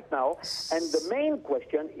right now. And the main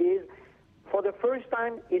question is, for the first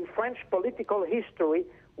time in French political history,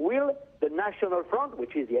 will the National Front,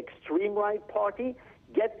 which is the extreme right party,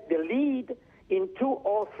 get the lead in 2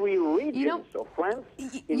 or 3 regions of France,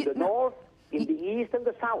 in the north, in the east, and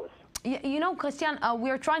the south? You know, Christian,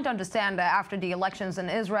 we're trying to understand after the elections in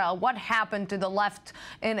Israel what happened to the left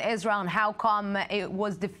in Israel and how come it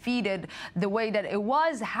was defeated the way that it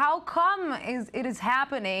was. How come it is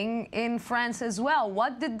happening in France as well?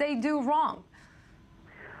 What did they do wrong?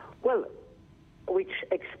 Well, which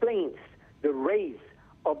explains the rise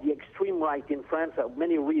of the extreme right in France for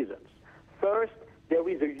many reasons. First, there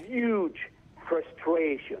is a huge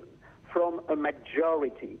frustration from a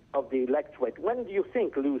majority of the electorate. When do you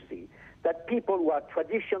think, Lucy, that people who are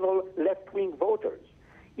traditional left-wing voters,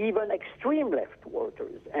 even extreme left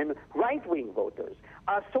voters and right-wing voters,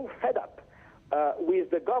 are so fed up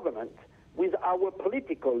with the government, with our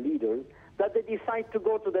political leaders, that they decide to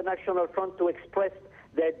go to the National Front to express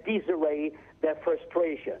their disarray, their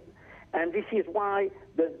frustration. And this is why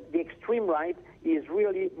the extreme right is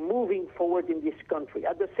really moving forward in this country.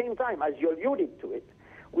 At the same time, as you alluded to it,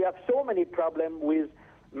 we have so many problems with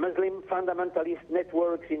Muslim fundamentalist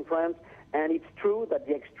networks in France, and it's true that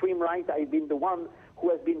the extreme right has been the one who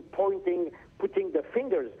has been putting the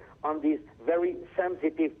fingers on this very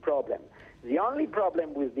sensitive problem. The only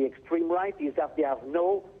problem with the extreme right is that they have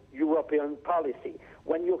no European policy.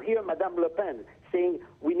 When you hear Madame Le Pen saying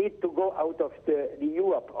we need to go out of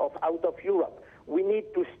out of Europe, we need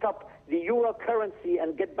to stop the euro currency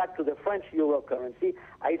and get back to the French euro currency,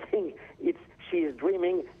 I think she is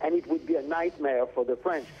dreaming, and it would be a nightmare for the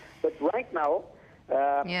French. But right now,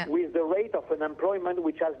 with the rate of unemployment,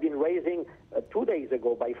 which has been raising 2 days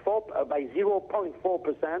ago by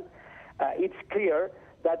 0.4%, it's clear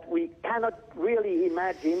that we cannot really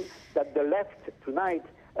imagine that the left tonight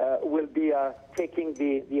will be taking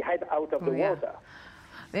the head out of the water.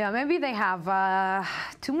 Yeah, maybe they have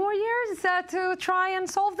 2 more years to try and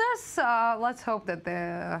solve this. Let's hope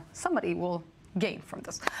that somebody will gain from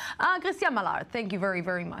this. Christian Mallard, thank you very,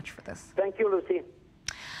 very much for this. Thank you, Lucy.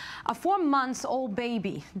 A 4-month-old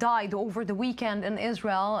baby died over the weekend in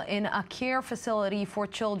Israel in a care facility for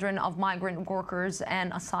children of migrant workers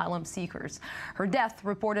and asylum seekers. Her death,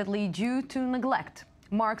 reportedly due to neglect,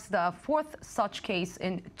 marks the 4th such case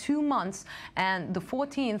in 2 months and the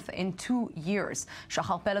 14th in 2 years.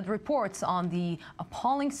 Shahar Peled reports on the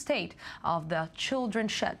appalling state of the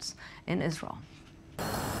children's sheds in Israel.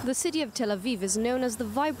 The city of Tel Aviv is known as the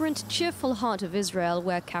vibrant, cheerful heart of Israel,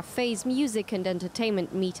 where cafes, music and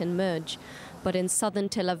entertainment meet and merge. But in southern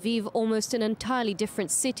Tel Aviv, almost an entirely different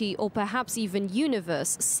city, or perhaps even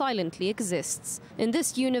universe, silently exists. In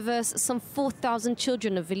this universe, some 4,000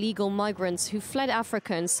 children of illegal migrants who fled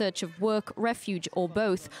Africa in search of work, refuge or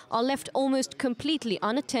both are left almost completely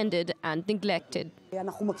unattended and neglected.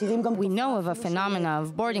 We know of a phenomena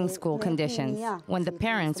of boarding school conditions. When the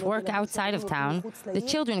parents work outside of town, the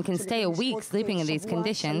children can stay a week sleeping in these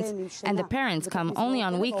conditions, and the parents come only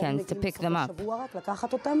on weekends to pick them up.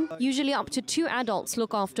 Usually up to 2 adults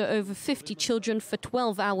look after over 50 children for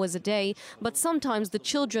 12 hours a day, but sometimes the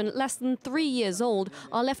children less than 3 years old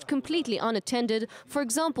are left completely unattended, for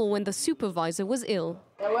example when the supervisor was ill.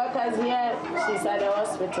 The workers here, she's at the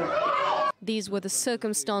hospital. These were the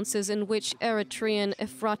circumstances in which Eritrean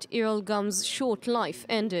Efrat Irelgam's short life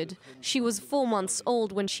ended. She was 4 months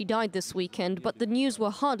old when she died this weekend, but the news were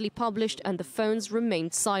hardly published and the phones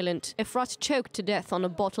remained silent. Efrat choked to death on a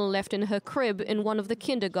bottle left in her crib in one of the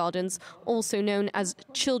kindergartens, also known as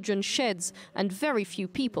children's sheds, and very few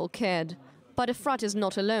people cared. But Efrat is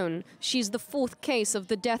not alone. She's the 4th case of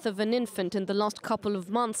the death of an infant in the last couple of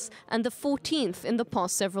months and the 14th in the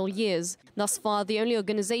past several years. Thus far, the only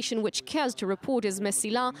organization which cares to report is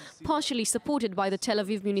Mesilah, partially supported by the Tel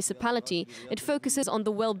Aviv municipality. It focuses on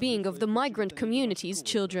the well-being of the migrant community's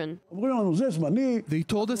children. They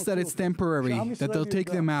told us that it's temporary, that they'll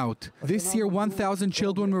take them out. This year, 1,000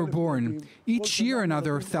 children were born. Each year,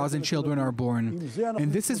 another 1,000 children are born.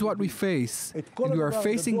 And this is what we face. And we are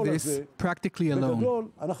facing this practically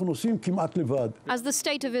alone. As the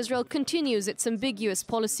State of Israel continues its ambiguous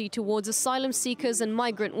policy towards asylum seekers and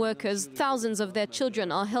migrant workers, thousands of their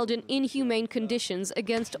children are held in inhumane conditions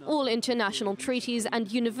against all international treaties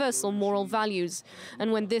and universal moral values.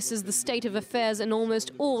 And when this is the state of affairs in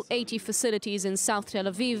almost all 80 facilities in South Tel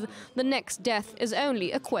Aviv, the next death is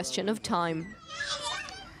only a question of time.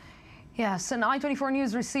 Yes, and I-24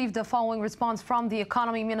 News received the following response from the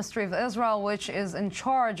Economy Ministry of Israel, which is in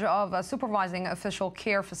charge of supervising official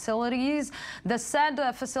care facilities. The said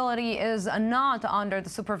facility is not under the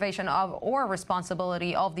supervision of or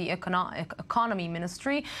responsibility of the Economy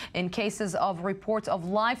Ministry. In cases of reports of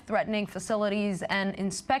life-threatening facilities, an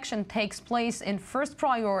inspection takes place in first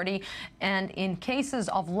priority, and in cases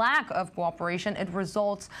of lack of cooperation, it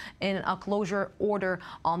results in a closure order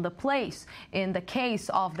on the place. In the case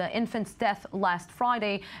of the infant's death last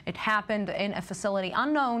Friday, it happened in a facility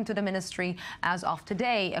unknown to the ministry. As of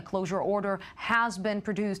today, a closure order has been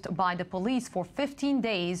produced by the police for 15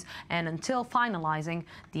 days and until finalizing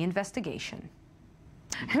the investigation.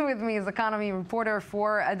 With me is economy reporter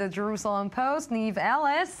for the Jerusalem Post, Niamh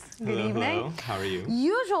Ellis. Good evening. Hello. How are you?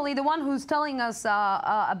 Usually the one who's telling us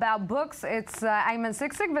about books, it's Ayman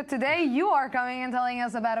Siksik, but today you are coming and telling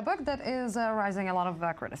us about a book that is rising a lot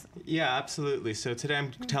of criticism. Yeah, absolutely. So today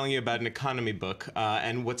I'm telling you about an economy book.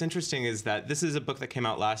 And what's interesting is that this is a book that came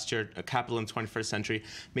out last year, Capital in the 21st Century,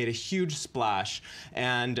 made a huge splash.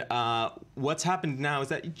 And what's happened now is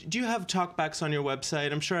that, do you have talkbacks on your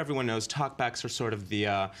website? I'm sure everyone knows talkbacks are sort of the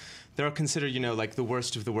they're considered, you know, like the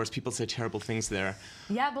worst of the worst. People say terrible things there.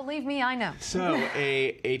 Yeah, believe me, I know. So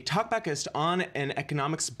a talkbackist on an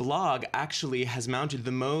economics blog actually has mounted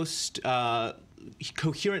the most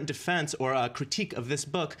coherent defense or critique of this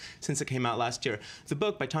book since it came out last year. The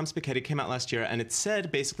book by Tom Spaghetti came out last year, and it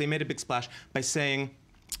said, basically made a big splash by saying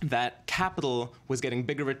that capital was getting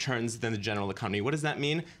bigger returns than the general economy. What does that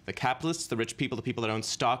mean? The capitalists, the rich people, the people that own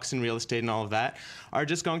stocks and real estate and all of that, are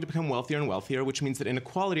just going to become wealthier and wealthier, which means that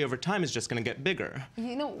inequality over time is just going to get bigger.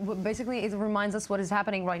 You know, basically it reminds us what is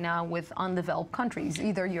happening right now with undeveloped countries.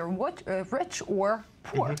 Either you're rich or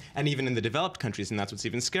poor. Mm-hmm. And even in the developed countries, and that's what's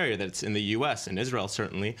even scarier, that it's in the US and Israel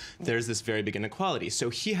certainly, there's this very big inequality. So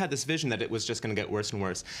he had this vision that it was just going to get worse and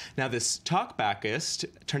worse. Now this talkbackist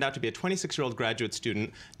turned out to be a 26-year-old graduate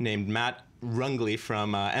student named Matt Rungley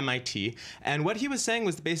from MIT, and what he was saying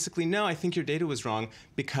was basically, no, I think your data was wrong,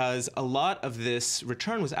 because a lot of this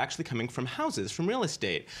return was actually coming from houses, from real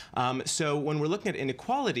estate. So when we're looking at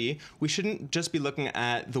inequality, we shouldn't just be looking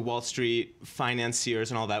at the Wall Street financiers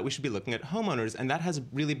and all that. We should be looking at homeowners, and that has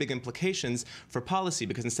really big implications for policy,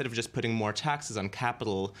 because instead of just putting more taxes on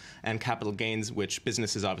capital and capital gains, which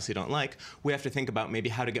businesses obviously don't like, we have to think about maybe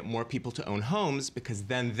how to get more people to own homes, because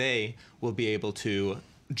then they will be able to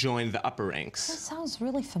join the upper ranks. That sounds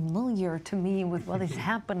really familiar to me with what is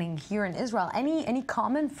happening here in Israel. Any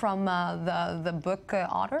comment from the book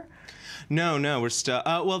author? No, we're still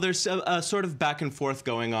well. There's a sort of back and forth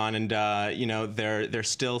going on, and you know, they're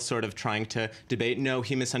still sort of trying to debate. No,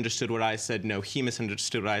 he misunderstood what I said. No, he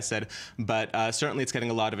misunderstood what I said. But certainly, it's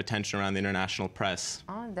getting a lot of attention around the international press.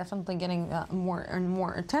 Definitely getting more and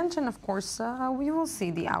more attention. Of course, we will see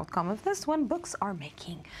the outcome of this when books are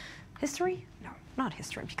making history. No, not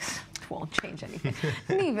history, because it won't change anything.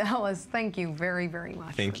 Niamh Ellis, thank you very, very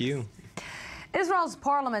much. Thank you. Israel's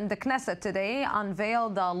parliament, the Knesset, today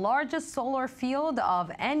unveiled the largest solar field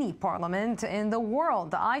of any parliament in the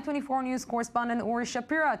world. The I-24 News correspondent Uri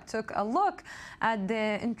Shapira took a look at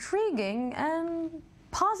the intriguing and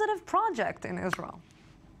positive project in Israel.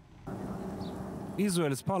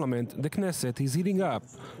 Israel's parliament, the Knesset, is heating up,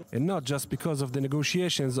 and not just because of the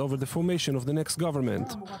negotiations over the formation of the next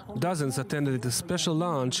government. Dozens attended a special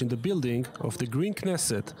launch in the building of the Green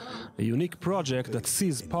Knesset, a unique project that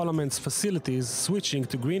sees parliament's facilities switching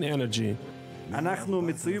to green energy.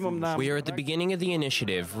 We are at the beginning of the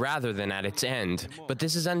initiative rather than at its end, but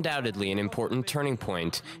this is undoubtedly an important turning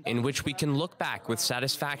point in which we can look back with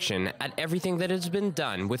satisfaction at everything that has been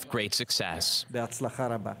done with great success.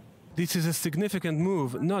 This is a significant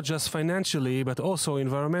move, not just financially, but also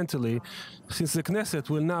environmentally, since the Knesset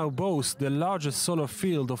will now boast the largest solar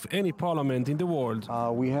field of any parliament in the world.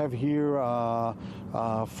 We have here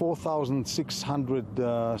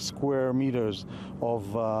 4,600 square meters of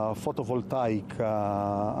photovoltaic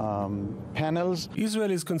panels. Israel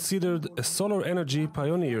is considered a solar energy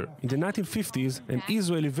pioneer. In the 1950s, an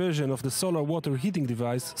Israeli version of the solar water heating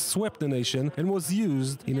device swept the nation and was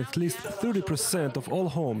used in at least 30% of all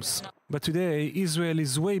homes. But today, Israel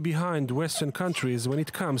is way behind Western countries when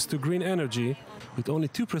it comes to green energy, with only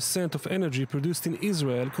 2% of energy produced in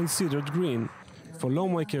Israel considered green. For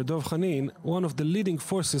lawmaker Dov Hanin, one of the leading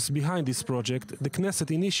forces behind this project, the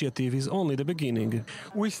Knesset initiative is only the beginning.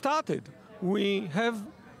 We started. We have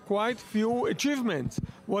quite few achievements.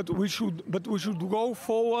 But we should go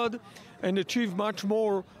forward and achieve much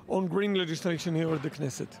more on green legislation here at the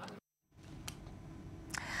Knesset.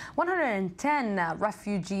 110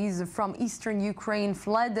 refugees from eastern Ukraine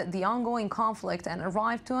fled the ongoing conflict and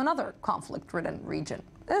arrived to another conflict-ridden region,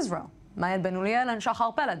 Israel. Mayed Ben Uliel and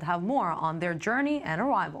Shahal Peled have more on their journey and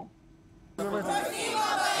arrival.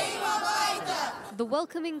 The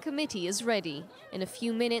welcoming committee is ready. In a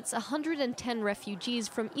few minutes, 110 refugees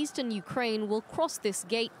from eastern Ukraine will cross this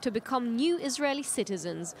gate to become new Israeli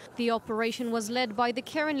citizens. The operation was led by the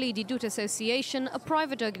Keren Lididut Association, a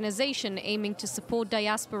private organization aiming to support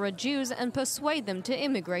diaspora Jews and persuade them to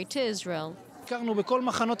immigrate to Israel.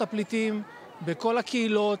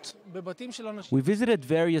 We visited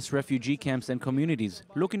various refugee camps and communities,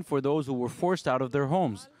 looking for those who were forced out of their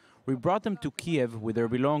homes. We brought them to Kiev with their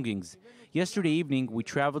belongings. Yesterday evening, we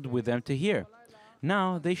traveled with them to here.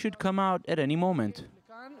 Now, they should come out at any moment.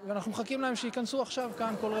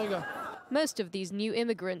 Most of these new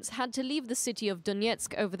immigrants had to leave the city of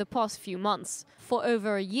Donetsk over the past few months. For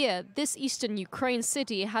over a year, this eastern Ukraine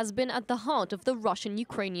city has been at the heart of the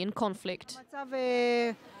Russian-Ukrainian conflict.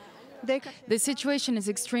 The situation is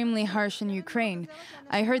extremely harsh in Ukraine.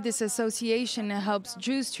 I heard this association helps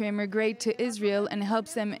Jews to immigrate to Israel and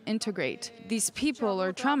helps them integrate. These people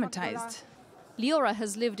are traumatized. Liora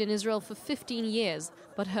has lived in Israel for 15 years,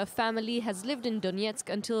 but her family has lived in Donetsk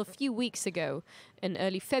until a few weeks ago. In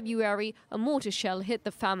early February, a mortar shell hit the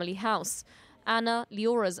family house. Anna,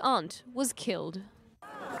 Liora's aunt, was killed.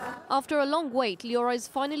 After a long wait, Liora is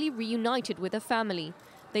finally reunited with her family.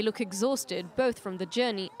 They look exhausted, both from the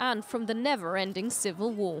journey and from the never-ending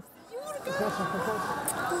civil war.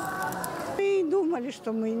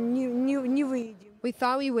 We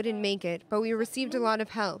thought we wouldn't make it, but we received a lot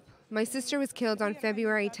of help. My sister was killed on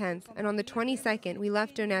February 10th, and on the 22nd, we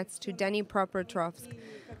left Donetsk to Dnipropetrovsk.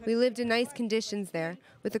 We lived in nice conditions there,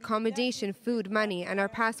 with accommodation, food, money, and our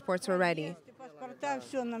passports were ready.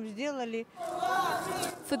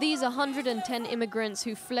 For these 110 immigrants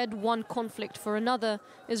who fled one conflict for another,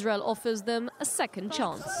 Israel offers them a second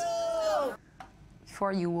chance.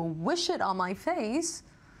 Before you will wish it on my face,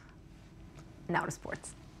 now to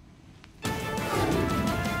sports.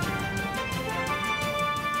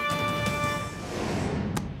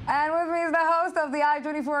 And with me is the host of the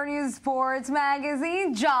I-24 News Sports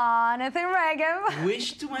Magazine, Jonathan Regem.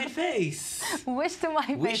 Wish to my face. Wish to my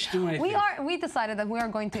face. Wish to my face. We decided that we are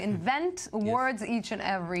going to invent words each and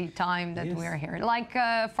every time that we are here, like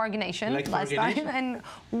Fargination last time, and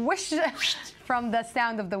wish from the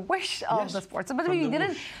sound of the wish of the sports. But we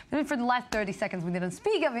didn't. For the last 30 seconds, we didn't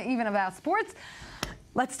speak even about sports.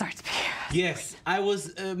 Let's start speaking. Yes, I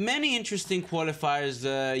was many interesting qualifiers,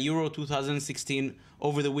 Euro 2016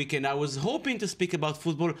 over the weekend. I was hoping to speak about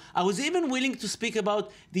football. I was even willing to speak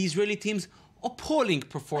about the Israeli team's appalling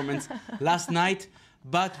performance last night.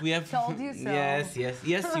 But we have... Told you so. Yes,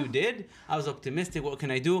 you did. I was optimistic. What can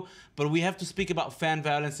I do? But we have to speak about fan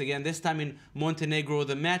violence again. This time in Montenegro.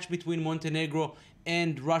 The match between Montenegro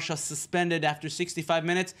and Russia suspended after 65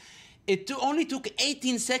 minutes. It only took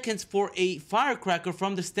 18 seconds for a firecracker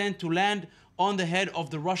from the stand to land on the head of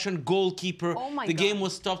the Russian goalkeeper. Oh my the God. game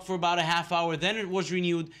was stopped for about a half hour. Then it was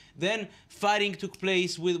renewed. Then fighting took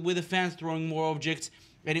place with the fans throwing more objects,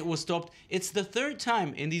 and it was stopped. It's the third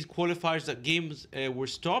time in these qualifiers that games were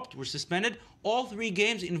stopped, were suspended. All three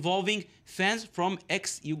games involving fans from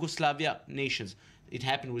ex-Yugoslavia nations. It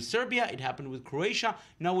happened with Serbia, it happened with Croatia,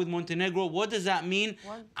 now with Montenegro. What does that mean?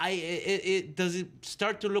 Does it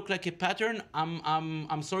start to look like a pattern?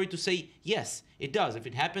 I'm sorry to say yes, It does. If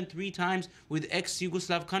it happened 3 times with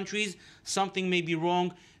ex-Yugoslav countries, something may be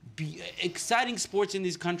wrong. Exciting sports in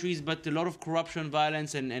these countries, but a lot of corruption,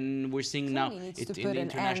 violence, and we're seeing now Needs it to in put the an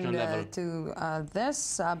international end, level. to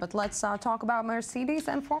this, but let's talk about Mercedes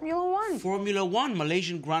and Formula One. Formula One,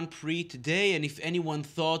 Malaysian Grand Prix today, and if anyone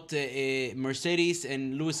thought Mercedes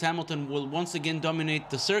and Lewis Hamilton will once again dominate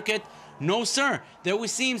the circuit, no sir. There we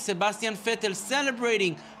see him, Sebastian Vettel,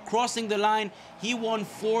 celebrating, crossing the line. He won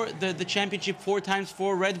the championship 4 times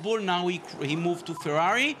for Red Bull. Now he moved to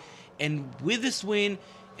Ferrari, and with this win,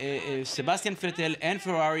 Sebastian Vettel and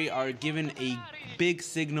Ferrari are giving a big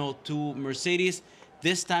signal to Mercedes.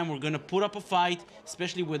 This time we're going to put up a fight,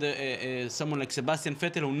 especially with someone like Sebastian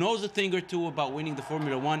Vettel, who knows a thing or two about winning the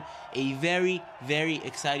Formula One. A very, very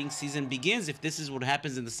exciting season begins. If this is what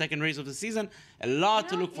happens in the second race of the season, a lot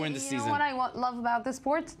to look for in the season. You know what I love about this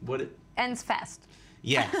sport? What? Ends fast.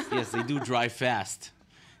 Yes, yes, they do drive fast.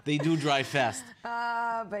 They do drive fast.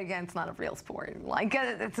 But again, it's not a real sport. Like,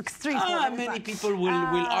 it's extreme sport. Many people will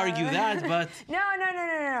argue that, but... No.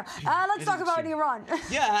 Let's talk about Iran.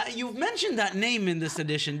 Yeah, you've mentioned that name in this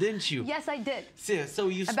edition, didn't you? Yes, I did. So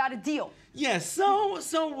you... About a deal. Yes, so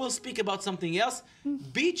we'll speak about something else.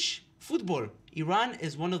 Beach football. Iran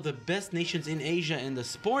is one of the best nations in Asia in the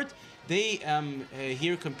sport. They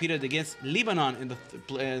here competed against Lebanon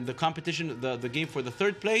in the competition, the game for the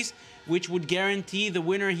 3rd place, which would guarantee the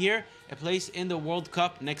winner here a place in the World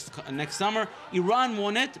Cup next summer. Iran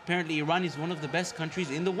won it. Apparently, Iran is one of the best countries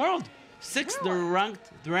in the world. 6th,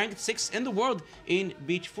 they're ranked 6th in the world in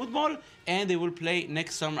beach football, and they will play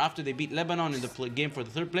next summer after they beat Lebanon in the game for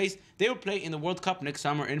the 3rd place. They will play in the World Cup next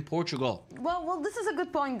summer in Portugal. Well, this is a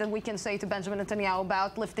good point that we can say to Benjamin Netanyahu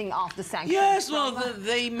about lifting off the sanctions. Yes, well,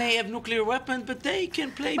 they may have nuclear weapons, but they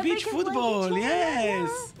can play beach football.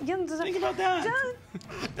 Yes. Think about that.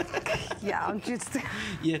 Yeah, I'm just...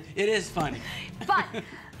 Yeah, it is funny. But...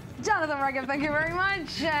 Jonathan Regev, thank you very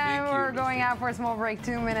much. We're going out for a small break,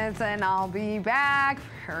 2 minutes, and I'll be back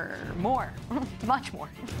for more, much more.